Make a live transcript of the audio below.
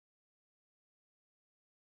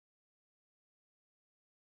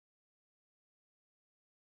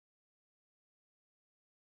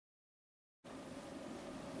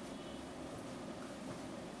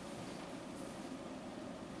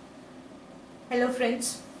Hello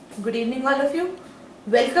friends, good evening all of you.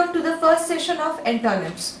 Welcome to the first session of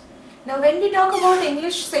Antonyms. Now when we talk about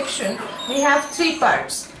English section, we have three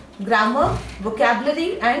parts: grammar,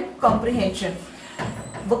 vocabulary and comprehension.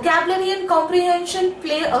 Vocabulary and comprehension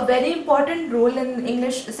play a very important role in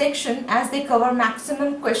English section as they cover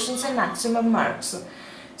maximum questions and maximum marks.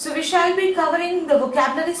 So we shall be covering the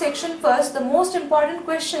vocabulary section first. The most important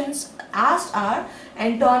questions asked are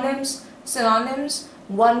antonyms, synonyms,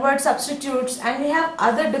 one-word substitutes, and we have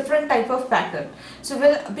other different type of pattern. So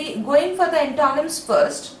we'll be going for the antonyms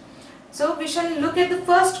first. So we shall look at the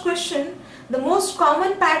first question. The most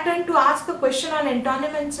common pattern to ask a question on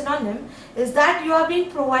antonym and synonym is that you are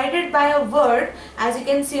being provided by a word, as you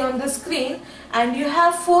can see on the screen, and you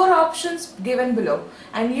have four options given below,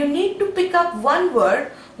 and you need to pick up one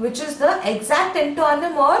word which is the exact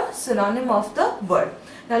antonym or synonym of the word.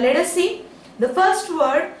 Now let us see the first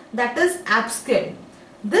word, that is abscond.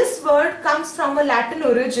 This word comes from a Latin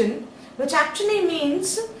origin which actually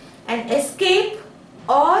means an escape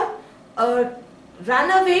or a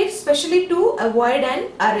run away, especially to avoid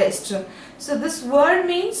an arrest. So this word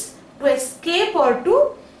means to escape or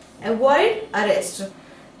to avoid arrest.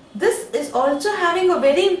 This is also having a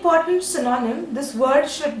very important synonym. This word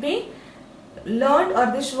should be learned,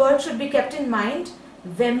 or this word should be kept in mind: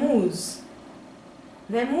 vamoose.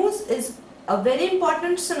 Vamoose is a very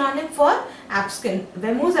important synonym for abscond.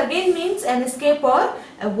 Vamoose again means an escape or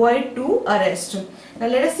avoid to arrest. Now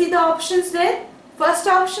let us see the options there. First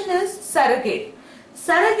option is surrogate.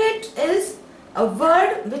 Surrogate is a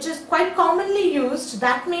word which is quite commonly used.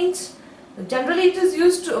 That means generally it is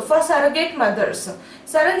used for surrogate mothers.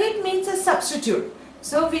 Surrogate means a substitute.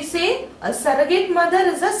 So we say a surrogate mother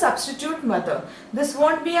is a substitute mother. This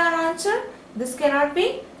won't be our answer. This cannot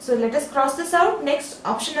be. So let us cross this out. Next,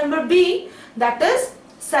 option number B, that is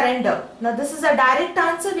surrender. Now this is a direct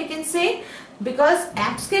answer, we can say, because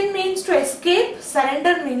abscond means to escape,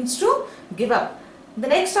 surrender means to give up. The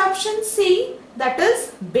next option C, that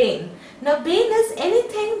is bane. Now bane is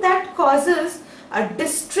anything that causes a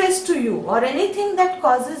distress to you or anything that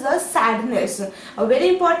causes a sadness. A very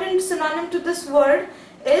important synonym to this word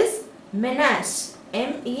is menace.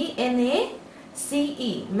 M-E-N-A-C-E.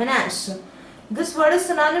 Menace. This word is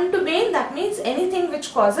synonym to bane. That means anything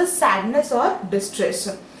which causes sadness or distress.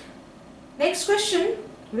 Next question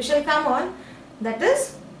we shall come on, that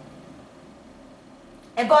is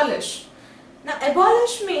abolish. Now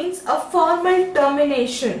abolish means a formal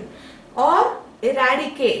termination or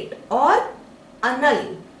eradicate or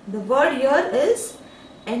annul. The word here is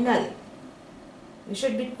annul. We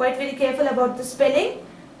should be quite very careful about the spelling.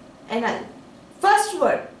 Annul. First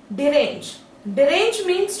word, derange. Derange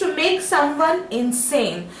means to make someone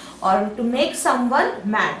insane or to make someone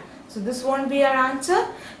mad. So this won't be our answer.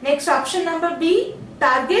 Next, option number B,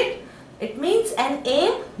 target. It means an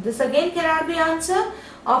aim. This again cannot be answer.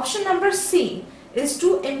 Option number C is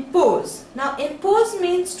to impose. Now impose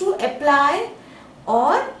means to apply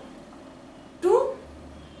or to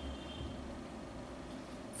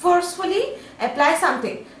forcefully apply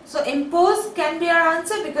something. So impose can be our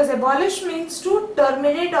answer because abolish means to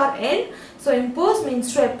terminate or end. So impose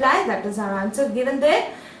means to apply. That is our answer given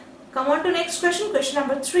there. Come on to next question. Question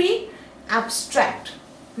number 3, abstract.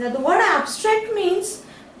 Now the word abstract means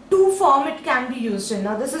two form it can be used in.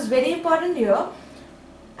 Now this is very important here.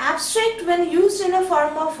 Abstract, when used in a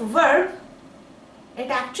form of verb, it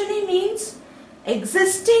actually means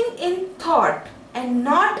existing in thought and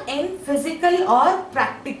not in physical or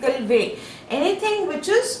practical way. Anything which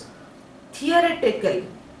is theoretical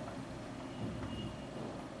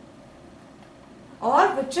or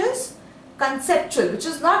which is conceptual, which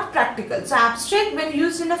is not practical. So abstract, when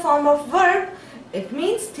used in a form of verb, it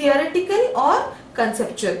means theoretical or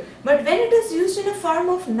conceptual. But when it is used in a form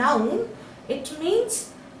of noun, it means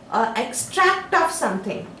extract of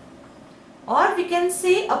something, or we can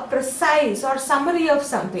say a precise or summary of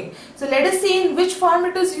something. So let us see in which form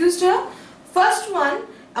it is used here. First one,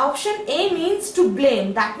 option A means to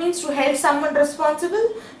blame. That means to hold someone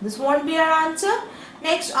responsible. This won't be our answer.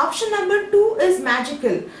 Next, option number 2 is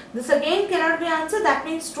magical. This again cannot be answered. That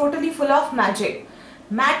means totally full of magic.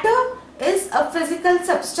 Matter is a physical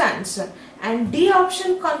substance. And D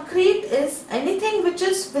option, concrete, is anything which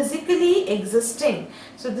is physically existing.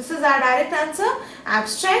 So this is our direct answer.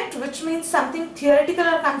 Abstract, which means something theoretical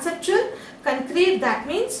or conceptual. Concrete, that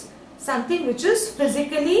means something which is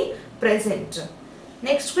physically present.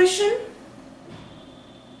 Next question.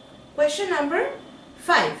 Question number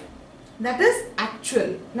 5. That is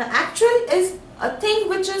actual. Now actual is a thing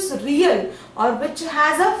which is real or which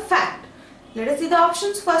has a fact. Let us see the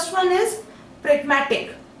options. First one is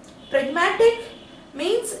pragmatic. Pragmatic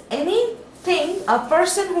means anything a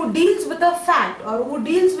person who deals with a fact or who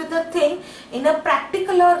deals with a thing in a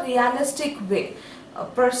practical or realistic way. A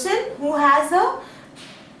person who has a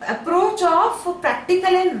approach of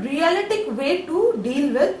practical and realistic way to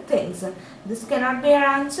deal with things. This cannot be our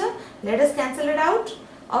answer. Let us cancel it out.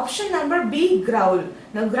 Option number B, growl.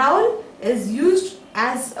 Now growl is used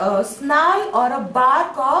as a snarl or a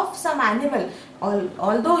bark of some animal,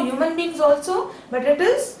 although human beings also, but it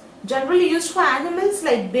is generally used for animals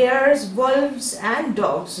like bears, wolves and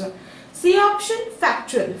dogs. C option,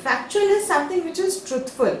 factual. Factual is something which is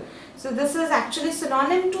truthful. So this is actually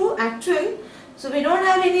synonym to actual. So we don't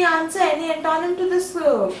have any answer, any antonym to this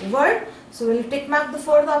word. So we'll tick mark the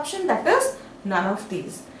fourth option, that is none of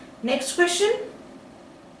these. Next question.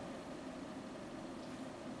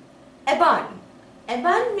 Abund.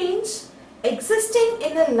 Abund means existing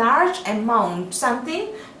in a large amount, something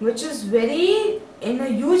which is very in a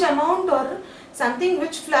huge amount or something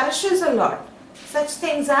which flourishes a lot. Such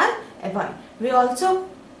things are abund. We also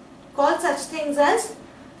call such things as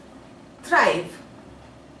thrive.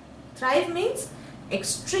 Thrive means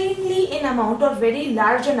extremely in amount or very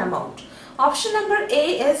large in amount. Option number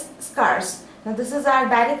A is scarce. Now this is our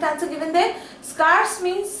direct answer given there. Scarce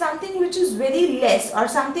means something which is very less or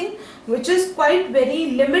something which is quite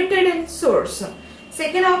very limited in source.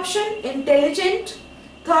 Second option, intelligent.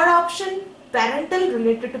 Third option, parental,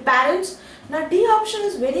 related to parents. Now D option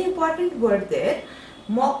is very important word there,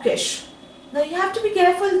 mawkish. Now you have to be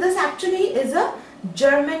careful, this actually is a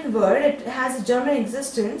German word, it has a German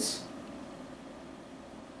existence.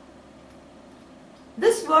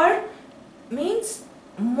 This word means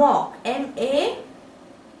mock, M-A-W-K.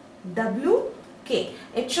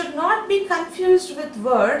 It should not be confused with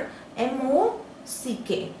word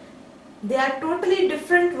M-O-C-K. They are totally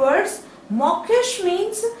different words. Mawkish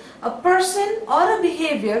means a person or a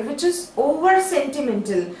behavior which is over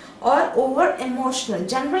sentimental or over emotional,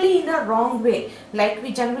 generally in a wrong way. Like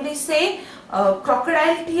we generally say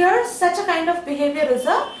crocodile tears, such a kind of behavior is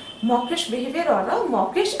a mawkish behavior or a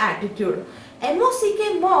mawkish attitude.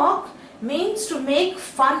 M-O-C-K, mock, means to make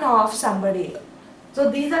fun of somebody.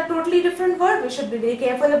 So these are totally different words. We should be very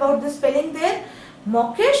careful about the spelling there.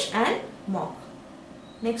 Mawkish and mock.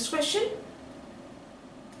 Next question.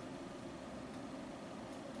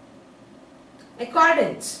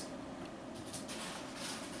 Accordance.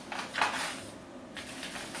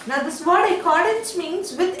 Now this word accordance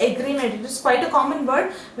means with agreement. It is quite a common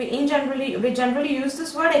word. We generally use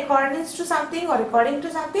this word accordance to something or according to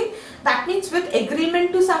something. That means with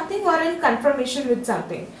agreement to something or in confirmation with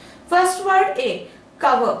something. First word A,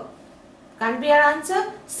 cover. Can't be our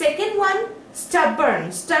answer. Second one,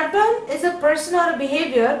 stubborn. Stubborn is a person or a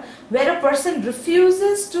behavior where a person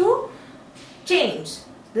refuses to change.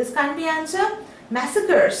 This can't be answer.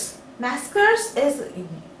 Massacres. Massacres is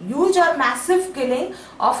huge or massive killing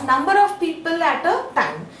of number of people at a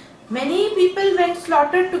time. Many people went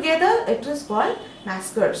slaughtered together, it is called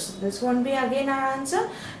massacres. This won't be again our answer.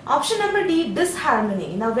 Option number D,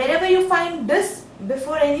 disharmony. Now wherever you find dis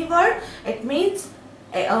before any word, it means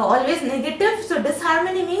always negative. So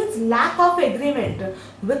disharmony means lack of agreement,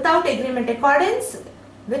 without agreement. Accordance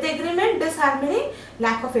with agreement, disharmony,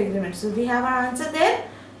 lack of agreement. So we have our answer there,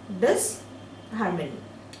 disharmony.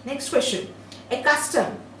 Next question.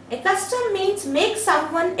 Accustom. Accustom means make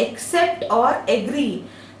someone accept or agree.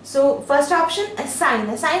 So first option, assign.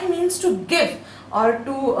 Assign means to give or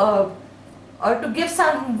to give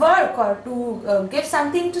some work or to give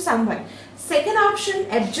something to someone. Second option,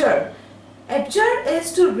 abjure. Abjure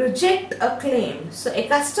is to reject a claim. So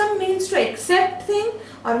accustom means to accept thing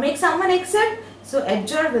or make someone accept. So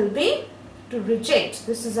abjure will be to reject.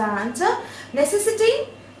 This is our answer. Necessity.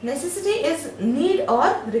 Necessity is need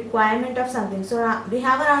or requirement of something. So we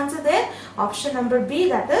have our answer there. Option number B,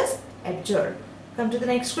 that is abjure. Come to the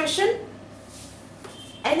next question.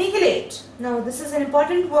 Annihilate. Now this is an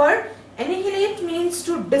important word. Annihilate means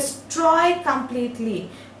to destroy completely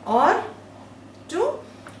or to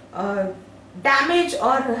damage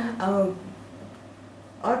or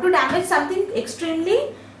to damage something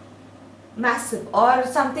extremely massive or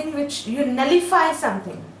something which you nullify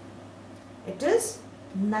something. It is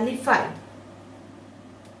nullified.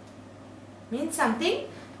 Means something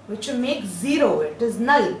which you make zero. It is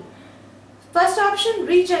null. First option,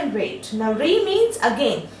 regenerate. Now re means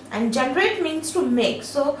again and generate means to make.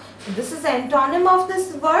 So this is the antonym of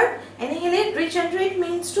this word. Annihilate, regenerate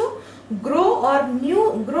means to grow or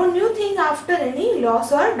grow new thing after any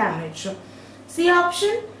loss or damage. C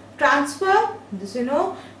option, transfer. This you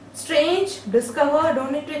know. Strange, discover.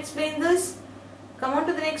 Don't need to explain this. Come on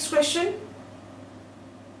to the next question.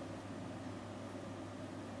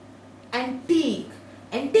 Antique.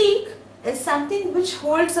 Antique is something which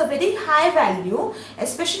holds a very high value,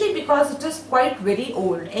 especially because it is quite very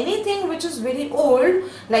old. Anything which is very old,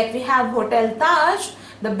 like we have Hotel Taj,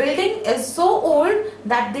 the building is so old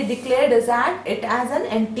that they declared it as an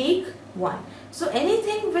antique one. So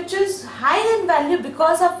anything which is high in value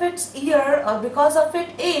because of its year or because of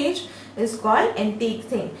its age is called antique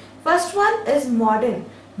thing. First one is modern.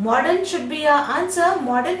 Modern should be our answer.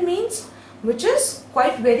 Modern means which is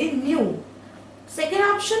quite very new. Second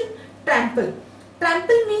option, trample.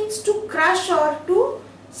 Trample means to crush or to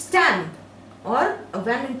stamp, or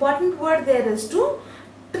one important word there is to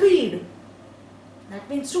tread. That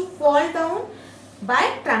means to fall down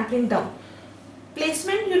by trampling down.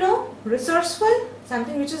 Placement, you know, resourceful,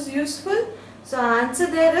 something which is useful. So our answer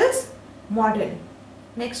there is modern.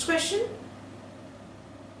 Next question.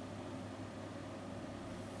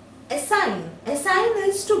 Assign. Assign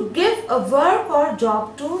is to give a work or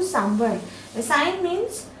job to someone. Assign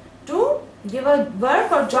means to give a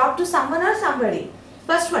work or job to someone or somebody.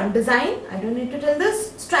 First one, design. I don't need to tell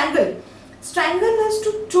this. Strangle. Strangle is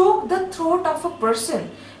to choke the throat of a person,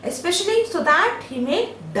 especially so that he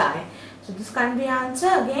may die. So this can't be answer.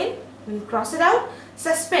 Again, we'll cross it out.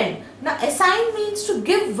 Suspend. Now assign means to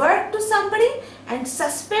give work to somebody, and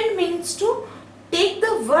suspend means to take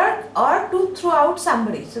the work or to throw out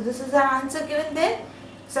somebody. So this is our answer given there.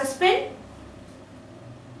 Suspend.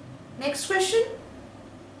 Next question.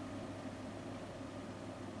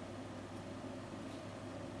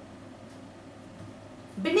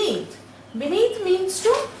 Beneath. Beneath means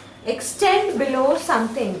to extend below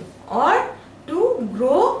something or to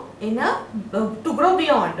grow to grow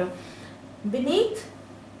beyond. Beneath.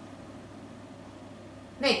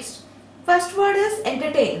 Next. First word is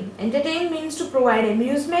entertain. Entertain means to provide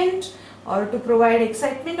amusement or to provide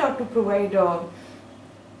excitement or to provide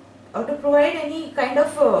any kind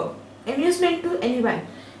of amusement to anyone.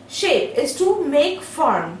 Shape is to make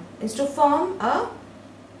form, is to form a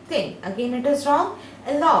thing. Again it is wrong.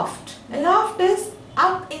 Aloft. Aloft is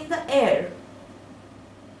up in the air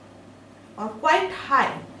or quite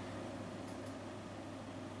high.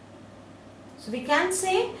 So we can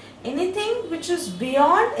say anything which is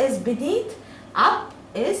beyond is beneath, up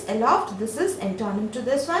is aloft. This is antonym to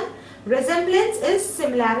this one. Resemblance is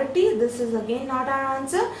similarity. This is again not our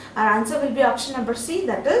answer. Our answer will be option number C,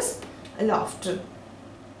 that is aloft.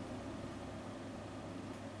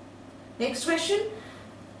 Next question.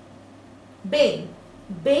 Bane.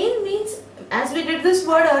 Bane means, as we did this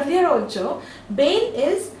word earlier also, bane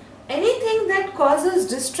is anything that causes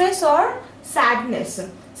distress or sadness.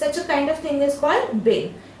 Such a kind of thing is called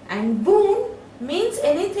bane. And boon means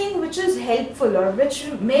anything which is helpful or which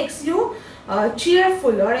makes you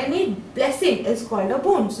cheerful, or any blessing is called a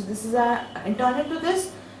boon. So this is our antonym to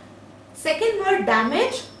this. Second word,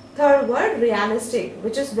 damage. Third word, realistic,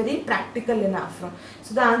 which is very practical enough.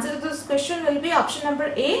 So the answer to this question will be option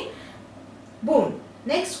number A, boon.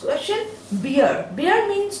 Next question, bear. Bear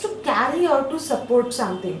means to carry or to support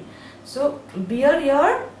something. So bear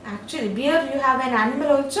here, actually bear you have an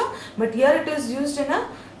animal also, but here it is used in a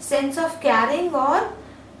sense of carrying or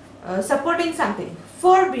supporting something.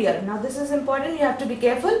 Forebear. Now this is important, you have to be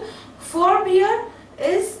careful. Forebear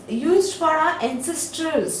is used for our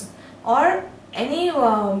ancestors or anything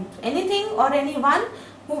or anyone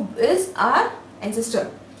who is our ancestor,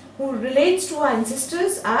 who relates to our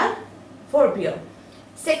ancestors, are forebear.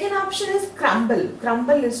 Second option is crumble.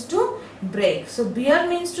 Crumble is to break. So bear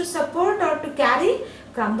means to support or to carry.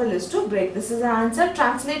 Crumble is to break. This is our answer.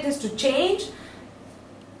 Translate is to change.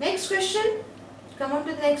 Next question. Come on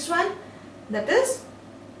to the next one. That is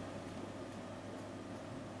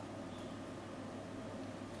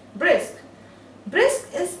brisk.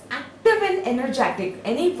 Brisk is active and energetic.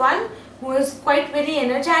 Anyone who is quite very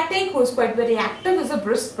energetic, who is quite very active, is a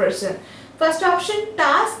brisk person. First option,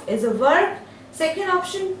 task, is a work. Second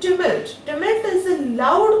option, tumult. Tumult is a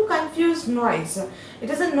loud, confused noise. It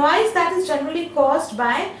is a noise that is generally caused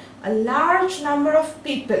by a large number of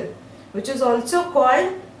people, which is also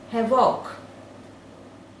called havoc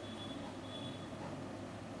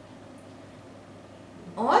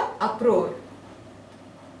or uproar.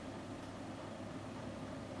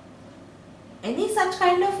 Any such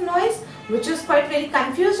kind of noise which is quite very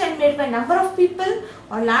confused and made by number of people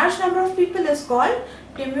or large number of people is called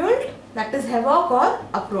tumult, that is havoc or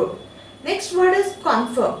uproar. Next word is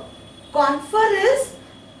confer. Confer is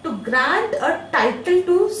to grant a title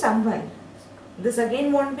to someone. This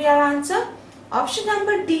again won't be our answer. Option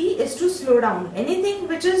number D is to slow down. Anything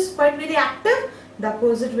which is quite very active, the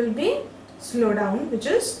opposite will be slow down, which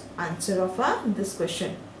is answer of this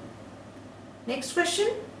question. Next question.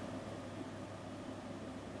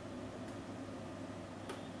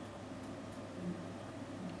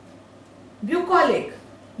 Bucolic.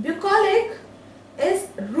 Bucolic is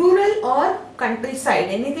rural or countryside.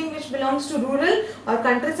 Anything which belongs to rural or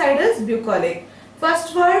countryside is bucolic.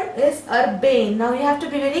 First word is urbane. Now you have to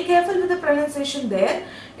be very careful with the pronunciation there.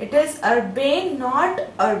 It is urbane, not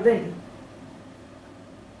urban.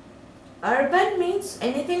 Urban means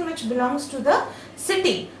anything which belongs to the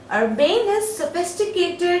city. Urbane is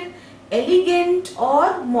sophisticated, elegant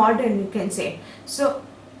or modern, you can say. So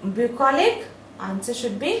bucolic, answer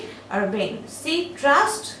should be urbane. C,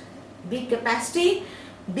 trust. B, capacity.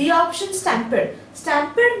 D option, stampede.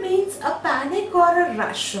 Stampede means a panic or a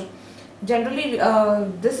rush. Generally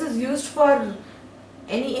this is used for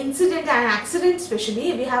any incident and accident.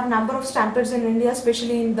 Especially we have number of stampedes in India,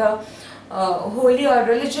 especially in the holy or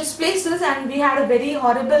religious places, and we had a very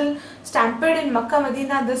horrible stampede in Makkah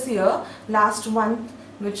Medina this year, last month,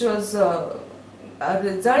 which was a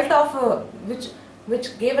result of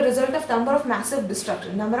which gave a result of number of massive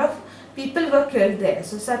destruction. Number of people were killed there.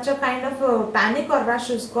 So such a kind of panic or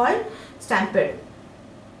rush is called stampede.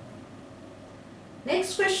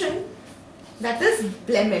 Next question, that is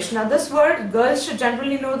blemish. Now this word, girls should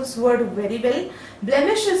generally know this word very well.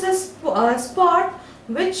 Blemish is a spot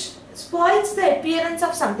which spoils the appearance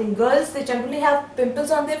of something. Girls, they generally have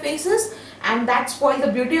pimples on their faces and that spoils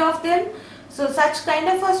the beauty of them. So such kind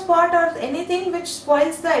of a spot or anything which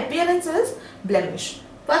spoils the appearance is blemish.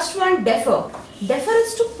 First one, defer. Defer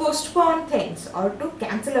is to postpone things or to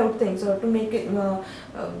cancel out things or to make it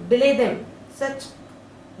delay them.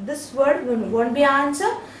 This word won't be our answer.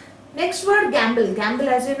 Next word, gamble. Gamble,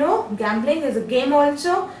 as you know, gambling is a game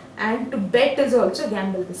also, and to bet is also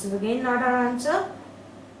gamble. This is again not our answer.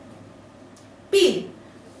 Peal.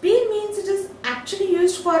 Peal means it is actually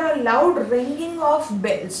used for a loud ringing of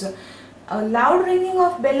bells. A loud ringing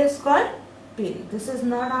of bell is called peal. This is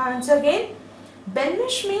not our answer again.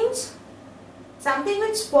 Blemish means something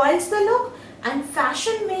which spoils the look, and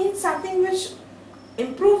fashion means something which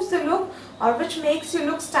improves the look or which makes you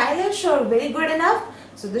look stylish or very good enough.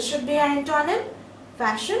 So this should be an antonym.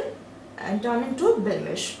 Fashion, antonym to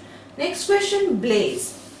blemish. Next question,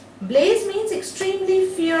 blaze. Blaze means extremely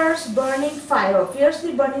fierce burning fire,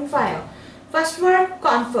 fiercely burning fire. First word,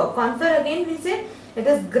 confer. Confer, again we say it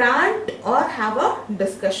is grant or have a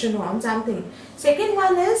discussion on something. Second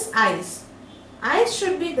one is ice. Ice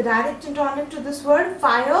should be the direct antonym to this word.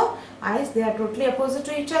 Fire, ice, they are totally opposite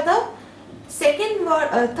to each other. Second word,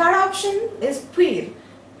 third option is queer.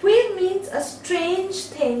 Queer means a strange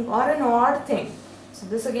thing or an odd thing. So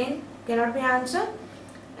this again cannot be answered.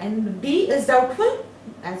 And D is doubtful.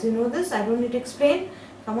 As you know this, I don't need to explain.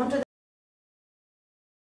 Come on to the